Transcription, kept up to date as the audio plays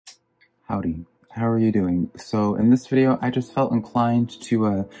Howdy, how are you doing? So in this video, I just felt inclined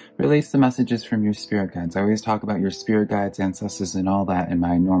to release the messages from your spirit guides. I always talk about your spirit guides, ancestors, and all that in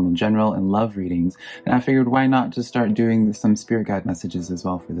my normal general and love readings. And I figured why not just start doing some spirit guide messages as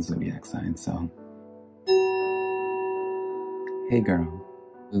well for the zodiac sign. So, hey girl.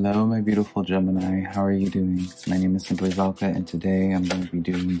 Hello, my beautiful Gemini. How are you doing? My name is SimplyVelca, and today I'm going to be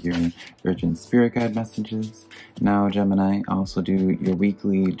doing your urgent spirit guide messages. Now, Gemini, I also do your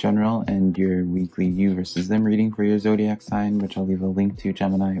weekly general and your weekly you versus them reading for your zodiac sign, which I'll leave a link to,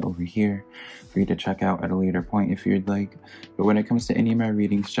 Gemini, over here for you to check out at a later point if you'd like. But when it comes to any of my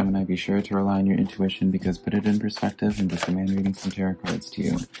readings, Gemini, be sure to rely on your intuition, because put it in perspective and just demand reading some tarot cards to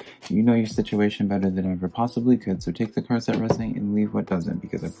you. You know your situation better than I ever possibly could, so take the cards that resonate and leave what doesn't,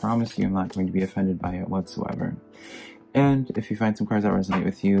 because I promise you I'm not going to be offended by it whatsoever. And if you find some cards that resonate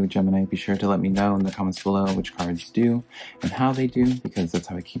with you, Gemini, be sure to let me know in the comments below which cards do and how they do, because that's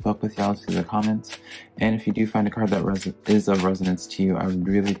how I keep up with y'all through the comments. And if you do find a card that is of resonance to you, I would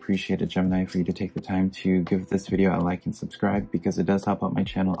really appreciate it, Gemini, for you to take the time to give this video a like and subscribe, because it does help out my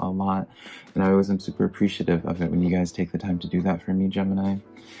channel a lot. And I always am super appreciative of it when you guys take the time to do that for me, Gemini.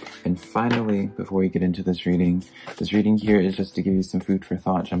 And finally, before we get into this reading here is just to give you some food for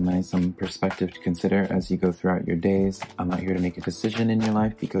thought, Gemini, some perspective to consider as you go throughout your days. I'm not here to make a decision in your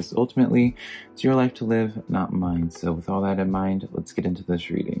life, because ultimately it's your life to live, not mine. So with all that in mind, let's get into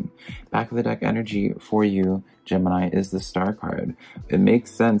this reading. Back of the deck energy for you, Gemini, is the Star card. It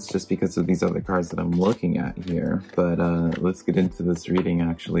makes sense just because of these other cards that I'm looking at here, but let's get into this reading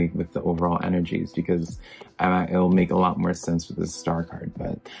actually with the overall energies, because it'll make a lot more sense with this Star card.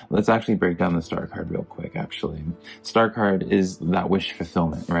 But let's actually break down the Star card real quick, actually. Star card is that wish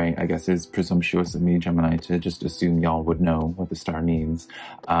fulfillment, right? I guess it's presumptuous of me, Gemini, to just assume y'all would know what the star means.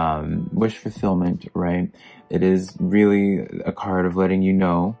 Wish fulfillment, right? It is really a card of letting you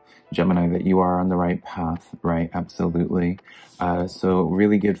know, Gemini, that you are on the right path, right? Absolutely. So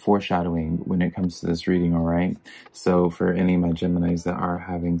really good foreshadowing when it comes to this reading, all right? So for any of my Geminis that are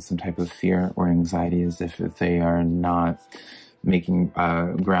having some type of fear or anxiety, as if they are not making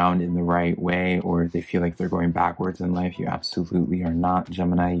ground in the right way, or they feel like they're going backwards in life, you absolutely are not,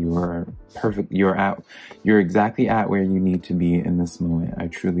 Gemini. You are perfect. You're exactly at where you need to be in this moment. I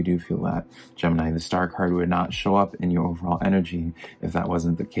truly do feel that, Gemini. The Star card would not show up in your overall energy if that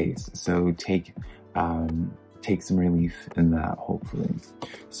wasn't the case. So take some relief in that, hopefully.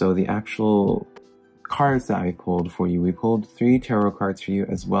 So the actual cards that I pulled for you, we pulled 3 tarot cards for you,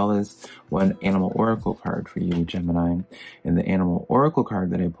 as well as 1 animal oracle card for you, Gemini. And the animal oracle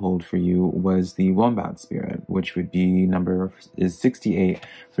card that I pulled for you was the Wombat Spirit, which would be is 68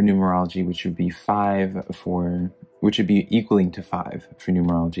 for numerology, which would be equaling to 5 for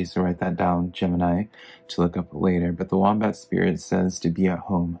numerology. So write that down, Gemini, to look up later. But the Wombat Spirit says to be at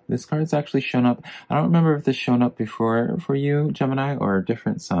home. This card's actually shown up. I don't remember if this shown up before for you, Gemini, or a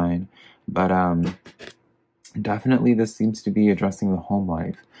different sign. But definitely this seems to be addressing the home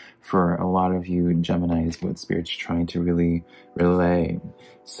life for a lot of you Geminis, what Spirit's trying to really relay.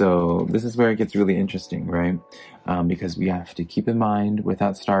 So this is where it gets really interesting, right? Because we have to keep in mind with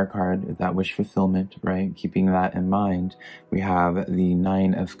that Star card, that wish fulfillment, right? Keeping that in mind, we have the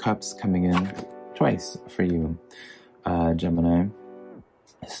 9 of Cups coming in twice for you, Gemini.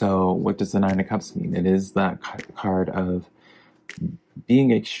 So what does the 9 of Cups mean? It is that card of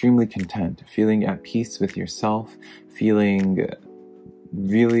being extremely content, feeling at peace with yourself, feeling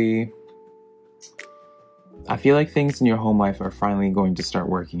really... I feel like things in your home life are finally going to start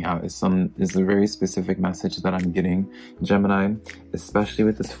working out is a very specific message that I'm getting, Gemini, especially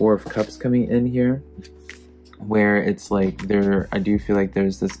with this 4 of Cups coming in here, where it's like I do feel like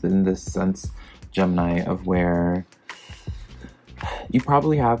there's been this sense, Gemini, of where you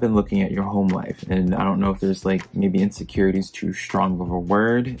probably have been looking at your home life, and I don't know if there's like maybe insecurity is too strong of a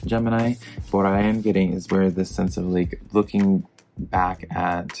word, Gemini, but what I am getting is where this sense of like looking back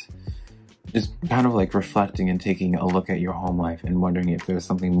at just kind of like reflecting and taking a look at your home life and wondering if there's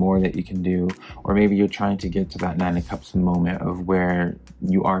something more that you can do, or maybe you're trying to get to that 9 of Cups moment of where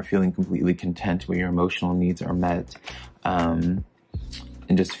you are feeling completely content, where your emotional needs are met, and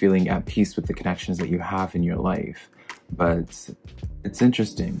just feeling at peace with the connections that you have in your life. But it's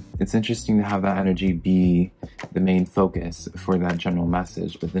interesting. It's interesting to have that energy be the main focus for that general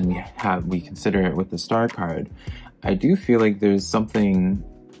message. But then we consider it with the Star card. I do feel like there's something,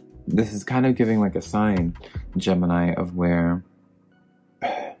 this is kind of giving like a sign, Gemini, of where,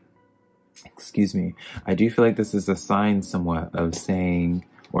 excuse me, I do feel like this is a sign somewhat of saying,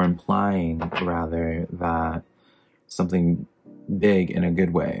 or implying rather, that something big in a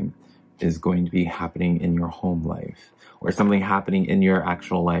good way is going to be happening in your home life, or something happening in your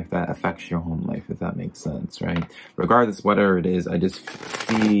actual life that affects your home life, if that makes sense, right? Regardless, whatever it is, I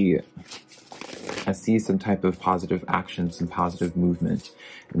see some type of positive action, some positive movement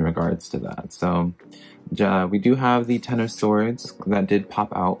in regards to that. So we do have the Ten of Swords that did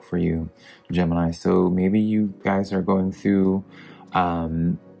pop out for you, Gemini. So maybe you guys are going through,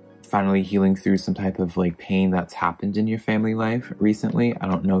 finally healing through some type of like pain that's happened in your family life recently. I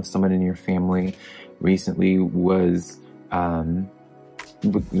don't know if someone in your family recently was,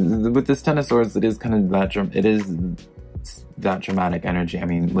 with this Ten of Swords, it is kind of that dramatic energy. I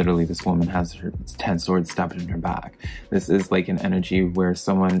mean, literally, this woman has her 10 swords stabbed in her back. This is like an energy where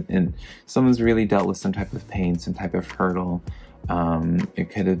someone's really dealt with some type of pain, some type of hurdle.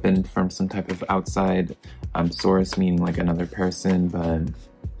 It could have been from some type of outside source, meaning like another person, but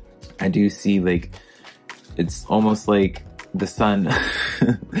I do see like it's almost like the sun.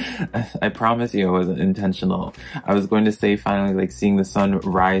 I promise you it wasn't intentional. I was going to say finally like seeing the sun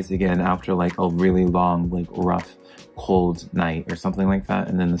rise again after like a really long, like rough, cold night or something like that,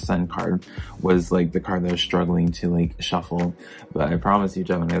 and then the sun card was like the card that I was struggling to like shuffle. But I promise you,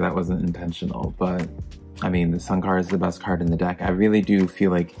 Gemini, that wasn't intentional. But I mean, the sun card is the best card in the deck. I really do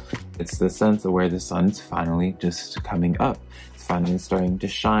feel like it's the sense of where the sun's finally just coming up. It's finally starting to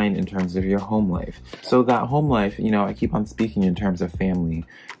shine in terms of your home life. So that home life, you know, I keep on speaking in terms of family,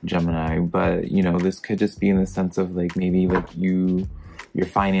 Gemini, but you know, this could just be in the sense of like maybe like your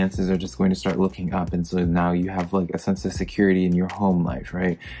finances are just going to start looking up, and so now you have like a sense of security in your home life,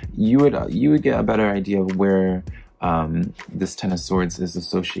 right? You would get a better idea of where this Ten of Swords is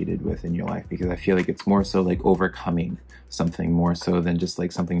associated with in your life, because I feel like it's more so like overcoming something more so than just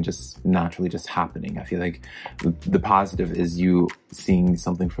like something just naturally just happening. I feel like the positive is you seeing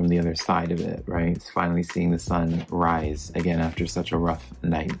something from the other side of it, right? It's finally seeing the sun rise again after such a rough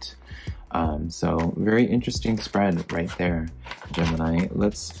night. So very interesting spread right there, Gemini.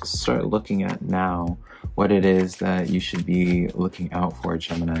 Let's start looking at now what it is that you should be looking out for,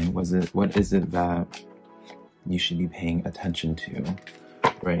 Gemini. What is it that you should be paying attention to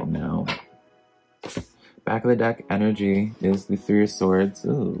right now? Back of the deck energy is the Three of Swords.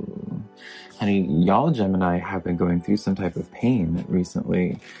 Ooh. Honey, y'all Gemini have been going through some type of pain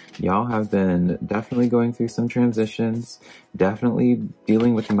recently. Y'all have been definitely going through some transitions, definitely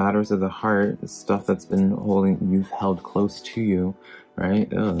dealing with the matters of the heart, stuff that's been you've held close to you,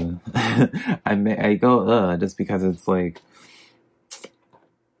 right? I go just because it's like,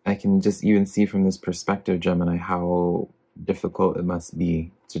 I can just even see from this perspective, Gemini, how difficult it must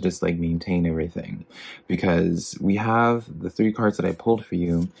be to just like maintain everything, because we have the three cards that I pulled for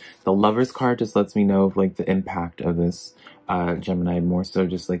you. The Lover's card just lets me know of like the impact of this, Gemini, more so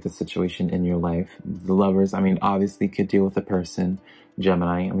just like the situation in your life. The Lovers, I mean, obviously could deal with a person,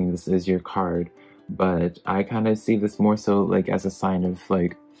 Gemini. I mean, this is your card, but I kind of see this more so like as a sign of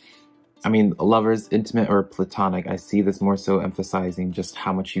like, I mean, lovers, intimate or platonic, I see this more so emphasizing just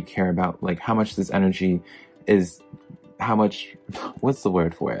how much you care about, like how much this energy is, how much, what's the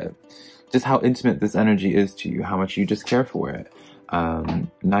word for it? Just how intimate this energy is to you, how much you just care for it.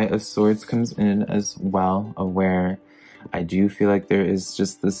 Knight of Swords comes in as well, where I do feel like there is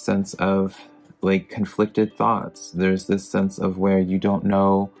just this sense of like conflicted thoughts. There's this sense of where you don't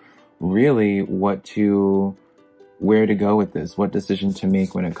know really where to go with this, what decision to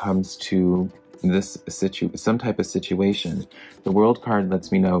make when it comes to this some type of situation. The World card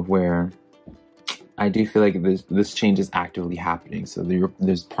lets me know where I do feel like this change is actively happening. So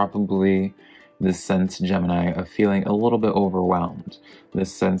there's probably this sense, Gemini, of feeling a little bit overwhelmed.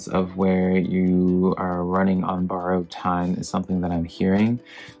 This sense of where you are running on borrowed time is something that I'm hearing.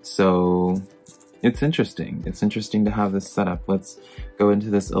 So it's interesting. It's interesting to have this set up. Let's go into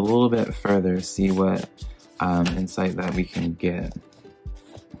this a little bit further, see what insight that we can get.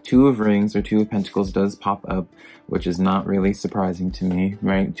 Two of Rings or Two of Pentacles does pop up, which is not really surprising to me,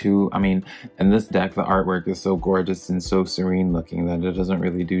 right? I mean, in this deck, the artwork is so gorgeous and so serene looking that it doesn't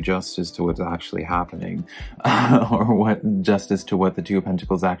really do justice to what's actually happening, or justice to what the Two of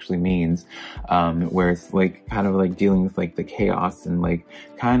Pentacles actually means, where it's like kind of like dealing with like the chaos and like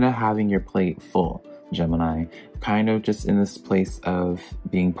kind of having your plate full, Gemini, kind of just in this place of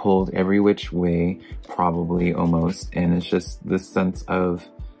being pulled every which way, probably almost, and it's just this sense of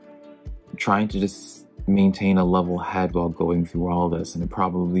trying to just maintain a level head while going through all this, and it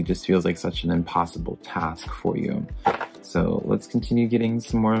probably just feels like such an impossible task for you. So let's continue getting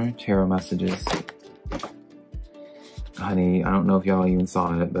some more tarot messages. Honey, I don't know if y'all even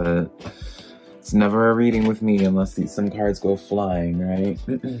saw it, but it's never a reading with me unless some cards go flying, right?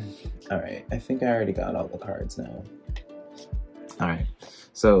 All right, I think I already got all the cards now. All right,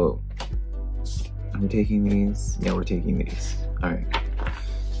 So, are we taking these? Yeah, we're taking these. All right.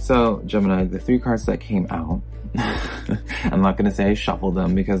 So, Gemini, the 3 cards that came out, I'm not going to say I shuffled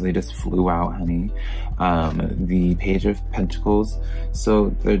them because they just flew out, honey. The Page of Pentacles. So,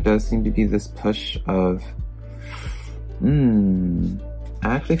 there does seem to be this push of, I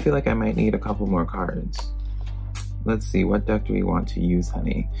actually feel like I might need a couple more cards. Let's see, what deck do we want to use,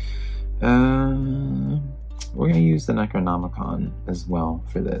 honey? We're going to use the Necronomicon as well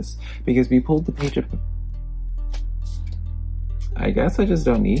for this, because we pulled the Page of... I guess I just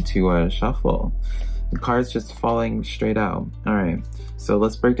don't need to shuffle. The cards just falling straight out. Alright, so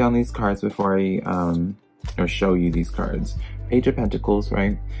let's break down these cards before I or show you these cards. Page of Pentacles,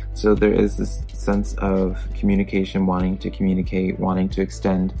 right? So there is this sense of communication, wanting to communicate, wanting to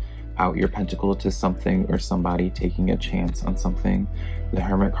extend out your pentacle to something or somebody, taking a chance on something. The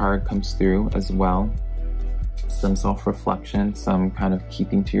Hermit card comes through as well. Some self-reflection, some kind of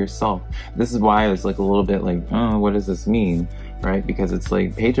keeping to yourself. This is why I was like a little bit like, oh, what does this mean? Right? Because it's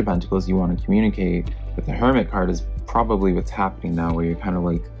like Page of Pentacles, you want to communicate, but the Hermit card is probably what's happening now, where you're kind of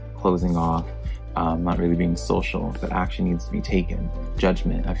like closing off, not really being social, but action needs to be taken.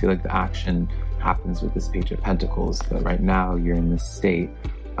 Judgment. I feel like the action happens with this Page of Pentacles, but right now you're in this state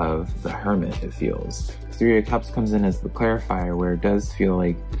of the Hermit, it feels. 3 of Cups comes in as the clarifier, where it does feel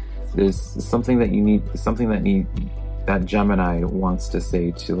like there's something that you need, that Gemini wants to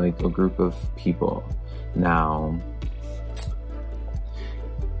say to like a group of people. Now,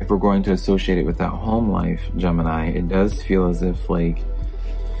 if we're going to associate it with that home life, Gemini, it does feel as if like,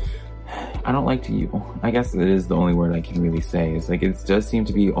 I don't like to use, I guess it is the only word I can really say. It's like, it does seem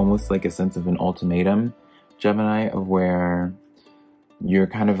to be almost like a sense of an ultimatum, Gemini, of where you're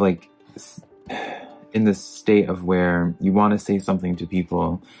kind of like in this state of where you want to say something to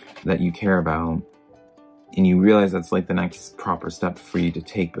people that you care about, and you realize that's like the next proper step for you to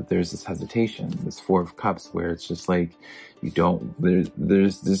take, but there's this hesitation, this 4 of Cups, where it's just like, you don't,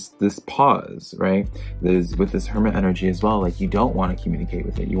 there's this pause, right? There's, with this Hermit energy as well, like you don't want to communicate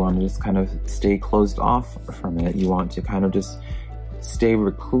with it. You want to just kind of stay closed off from it. You want to kind of just stay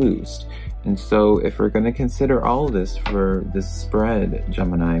reclused. And so if we're going to consider all of this for this spread,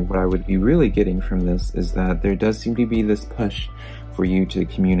 Gemini, what I would be really getting from this is that there does seem to be this push for you to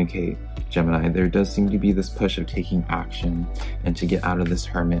communicate, Gemini. There does seem to be this push of taking action and to get out of this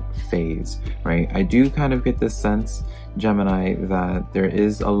Hermit phase, right? I do kind of get this sense, Gemini, that there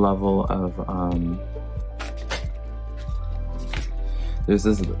is a level of,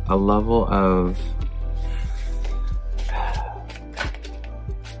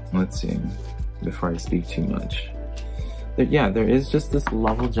 let's see, before I speak too much. There is just this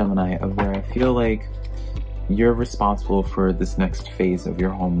level, Gemini, of where I feel like you're responsible for this next phase of your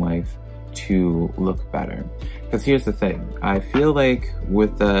home life to look better. Because here's the thing, I feel like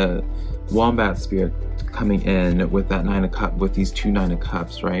with the Wombat spirit coming in with that 9 of Cups, with these 2 9 of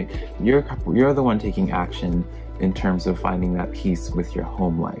Cups, right? You're the one taking action in terms of finding that peace with your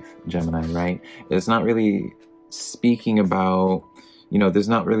home life, Gemini, right? It's not really speaking about, you know, there's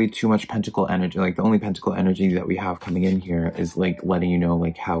not really too much pentacle energy. Like the only pentacle energy that we have coming in here is like letting you know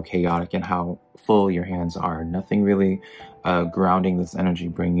like how chaotic and how full your hands are. Nothing really grounding this energy,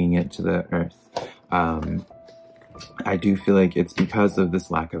 bringing it to the earth. I do feel like it's because of this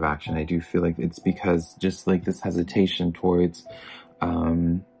lack of action. I do feel like it's because just like this hesitation towards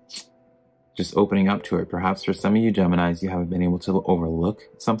just opening up to it. Perhaps for some of you Geminis, you haven't been able to overlook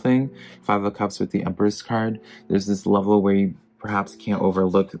something. 5 of Cups with the Empress card. There's this level where you perhaps can't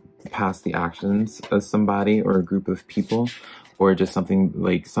overlook past the actions of somebody or a group of people, or just something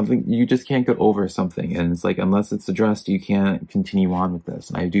you just can't get over something, and it's like unless it's addressed you can't continue on with this.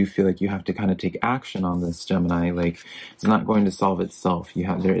 And I do feel like you have to kind of take action on this, Gemini. Like it's not going to solve itself.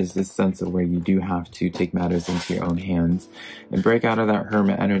 There is this sense of where you do have to take matters into your own hands and break out of that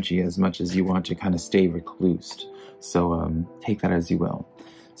Hermit energy as much as you want to kind of stay reclused. So take that as you will.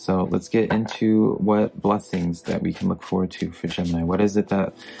 So let's get into what blessings that we can look forward to for Gemini. What is it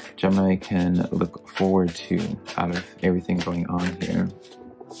that Gemini can look forward to out of everything going on here?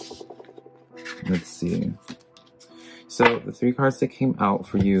 Let's see. So the 3 cards that came out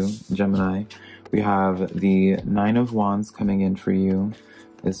for you, Gemini, we have the 9 of Wands coming in for you,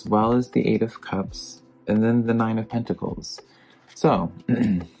 as well as the 8 of Cups, and then the 9 of Pentacles. So,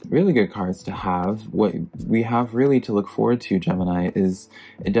 really good cards to have. What we have really to look forward to, Gemini, is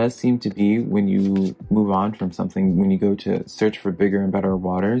it does seem to be when you move on from something, when you go to search for bigger and better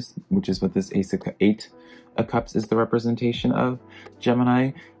waters, which is what this 8 of Cups is the representation of,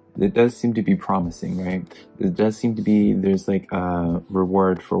 Gemini, it does seem to be promising, right? It does seem to be, there's like a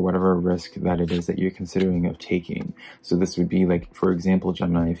reward for whatever risk that it is that you're considering of taking. So this would be like, for example,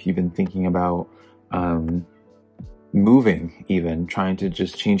 Gemini, if you've been thinking about moving, even trying to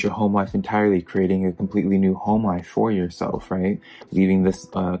just change your home life entirely, creating a completely new home life for yourself, right? Leaving this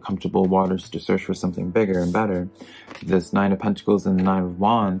comfortable waters to search for something bigger and better. This Nine of Pentacles and the Nine of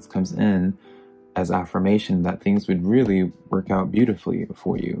Wands comes in as affirmation that things would really work out beautifully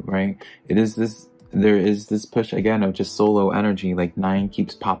for you, right? There is this push again of just solo energy, like 9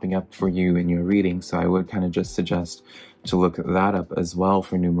 keeps popping up for you in your reading. So I would kind of just suggest to look that up as well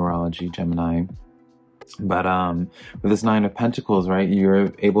for numerology, Gemini. But with this Nine of Pentacles, right,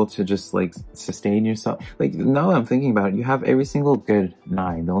 you're able to just like sustain yourself. Like, now I'm thinking about it, you have every single good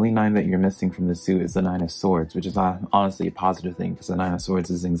 9. The only 9 that you're missing from the suit is the Nine of Swords, which is honestly a positive thing, because the Nine of Swords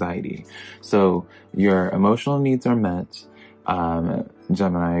is anxiety. So your emotional needs are met,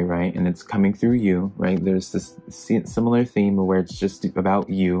 Gemini, right? And it's coming through you, right? There's this similar theme where it's just about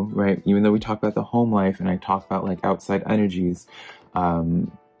you, right? Even though we talk about the home life and I talk about like outside energies,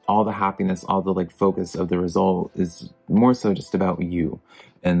 all the happiness, all the like focus of the result is more so just about you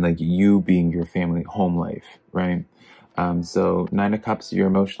and like you being your family home life, right? So 9 of Cups, your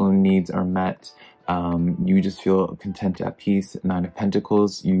emotional needs are met. You just feel content, at peace. 9 of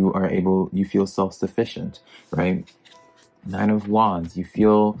Pentacles, you feel self-sufficient, right? 9 of Wands, you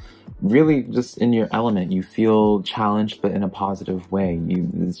feel really just in your element. You feel challenged, but in a positive way.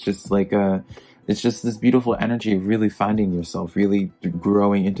 It's just like it's just this beautiful energy of really finding yourself, really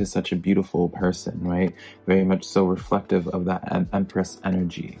growing into such a beautiful person, right? Very much so reflective of that Empress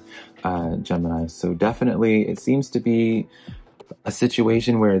energy, Gemini. So definitely it seems to be a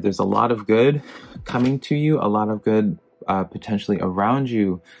situation where there's a lot of good coming to you, a lot of good potentially around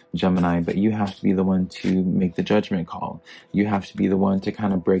you, Gemini, but you have to be the one to make the judgment call. You have to be the one to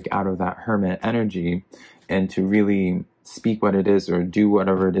kind of break out of that hermit energy and to really speak what it is or do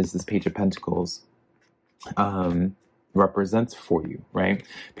whatever it is this Page of Pentacles represents for you, right?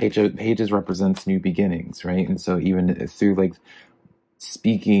 Pages represents new beginnings, right? And so even through like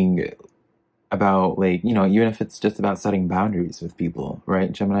speaking about, like, you know, even if it's just about setting boundaries with people,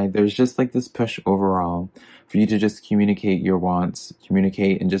 right, Gemini, there's just like this push overall for you to just communicate your wants,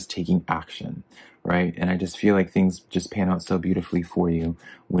 communicate, and just taking action, right? And I just feel like things just pan out so beautifully for you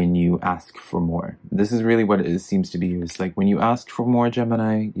when you ask for more. This is really what it seems to be. It's like when you ask for more,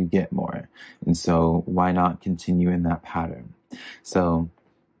 Gemini, you get more. And so why not continue in that pattern? So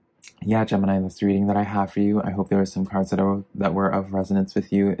yeah, Gemini, that's the reading that I have for you. I hope there were some cards that were of resonance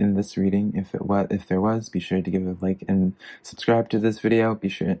with you in this reading. If there was, be sure to give a like and subscribe to this video. Be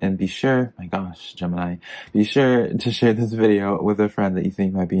sure, my gosh, Gemini, be sure to share this video with a friend that you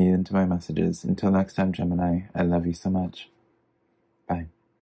think might be into my messages. Until next time, Gemini, I love you so much. Bye.